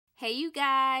Hey you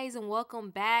guys, and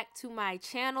welcome back to my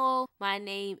channel. My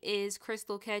name is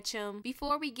Crystal Ketchum.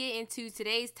 Before we get into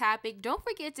today's topic, don't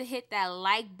forget to hit that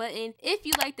like button if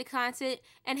you like the content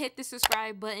and hit the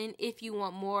subscribe button if you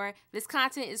want more. This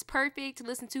content is perfect to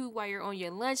listen to while you're on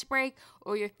your lunch break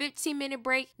or your 15-minute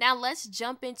break. Now let's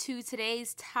jump into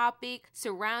today's topic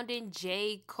surrounding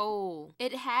J.Cole.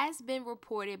 It has been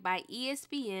reported by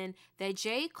ESPN that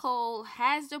J.Cole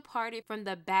has departed from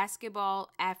the Basketball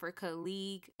Africa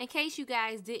League. In case you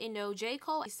guys didn't know,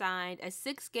 J.Cole signed a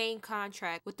 6-game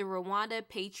contract with the Rwanda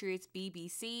Patriots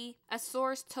BBC. A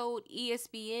source told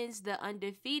ESPN's The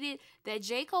Undefeated that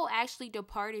J.Cole actually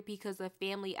departed because of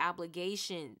family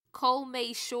obligations. Cole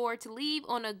made sure to leave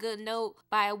on a good note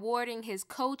by awarding his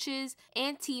coaches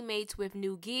and teammates with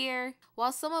new gear.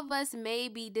 While some of us may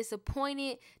be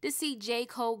disappointed to see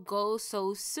J.Cole go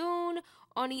so soon,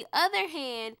 on the other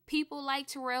hand, people like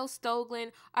Terrell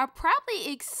Stoglin are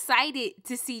probably excited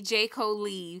to see J.Cole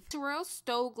leave. Terrell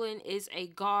Stoglin is a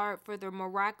guard for the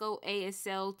Morocco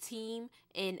ASL team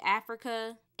in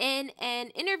Africa. In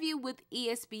an interview with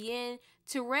ESPN,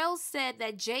 Terrell said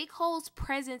that J.Cole's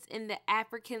presence in the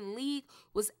African League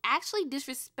was actually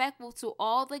disrespectful to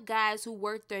all the guys who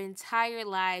worked their entire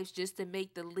lives just to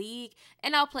make the league.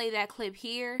 And I'll play that clip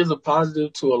here. There's a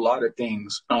positive to a lot of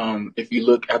things. If you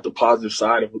look at the positive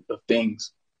side of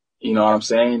things, you know what I'm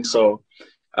saying? So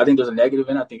I think there's a negative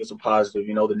and I think it's a positive.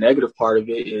 You know, the negative part of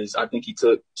it is I think he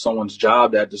took someone's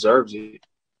job that deserves it.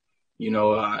 You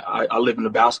know, I live in the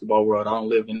basketball world. I don't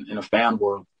live in a fan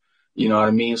world. You know what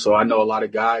I mean? So I know a lot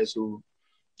of guys who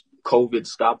COVID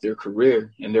stopped their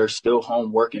career and they're still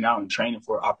home working out and training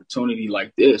for an opportunity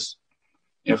like this.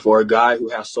 And for a guy who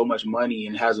has so much money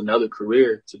and has another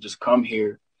career to just come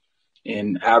here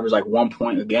and average like 1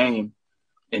 point a game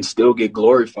and still get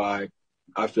glorified,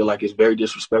 I feel like it's very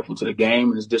disrespectful to the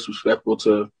game and it's disrespectful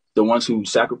to the ones who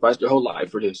sacrificed their whole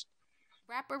life for this.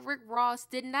 Rapper Rick Ross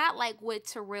did not like what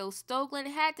Terrell Stoglin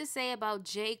had to say about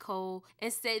J. Cole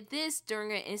and said this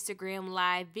during an Instagram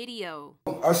live video.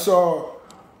 I saw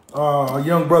a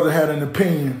young brother had an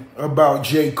opinion about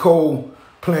J. Cole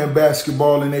playing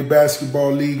basketball in a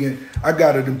basketball league, and I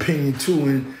got an opinion too,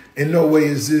 and in no way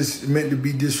is this meant to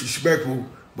be disrespectful,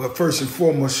 but first and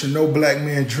foremost, should no black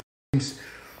man dreams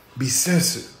be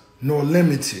censored nor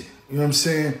limited, you know what I'm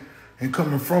saying? And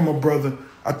coming from a brother,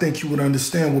 I think you would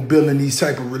understand what building these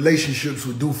type of relationships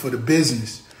would do for the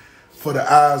business, for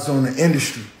the eyes on the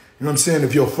industry. You know what I'm saying?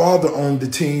 If your father owned the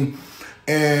team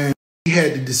and he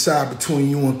had to decide between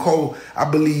you and Cole, I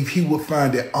believe he would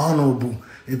find it honorable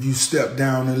if you step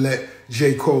down and let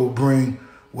J. Cole bring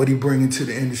what he bring into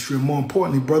the industry. And more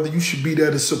importantly, brother, you should be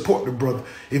there to support the brother.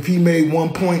 If he made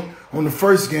 1 point on the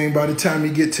first game, by the time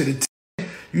he get to the 10,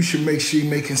 you should make sure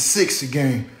you're making 6 a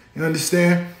game. You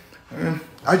understand? And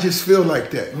I just feel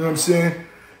like that. You know what I'm saying?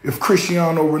 If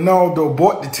Cristiano Ronaldo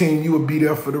bought the team, you would be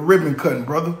there for the ribbon cutting,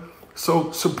 brother.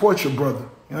 So support your brother.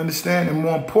 You understand? And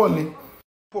more importantly,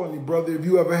 brother, if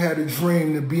you ever had a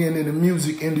dream of being in the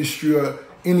music industry or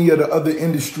any of the other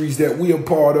industries that we are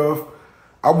part of,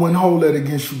 I wouldn't hold that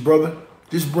against you, brother.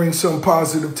 Just bring something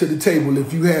positive to the table.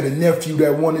 If you had a nephew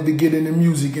that wanted to get in the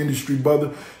music industry,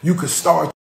 brother, you could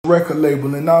start a record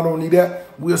label. And not only that,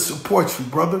 we'll support you,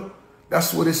 brother.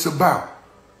 That's what it's about.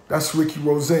 That's Ricky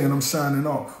Rose, and I'm signing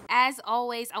off. As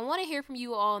always, I want to hear from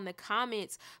you all in the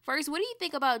comments. First, what do you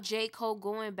think about J. Cole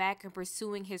going back and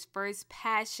pursuing his first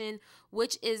passion,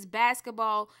 which is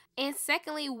basketball? And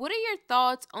secondly, what are your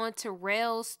thoughts on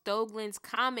Terrell Stoglin's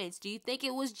comments? Do you think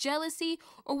it was jealousy,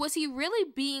 or was he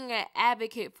really being an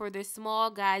advocate for the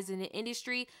small guys in the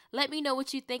industry? Let me know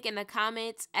what you think in the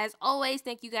comments. As always,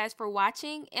 thank you guys for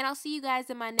watching, and I'll see you guys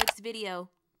in my next video.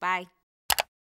 Bye.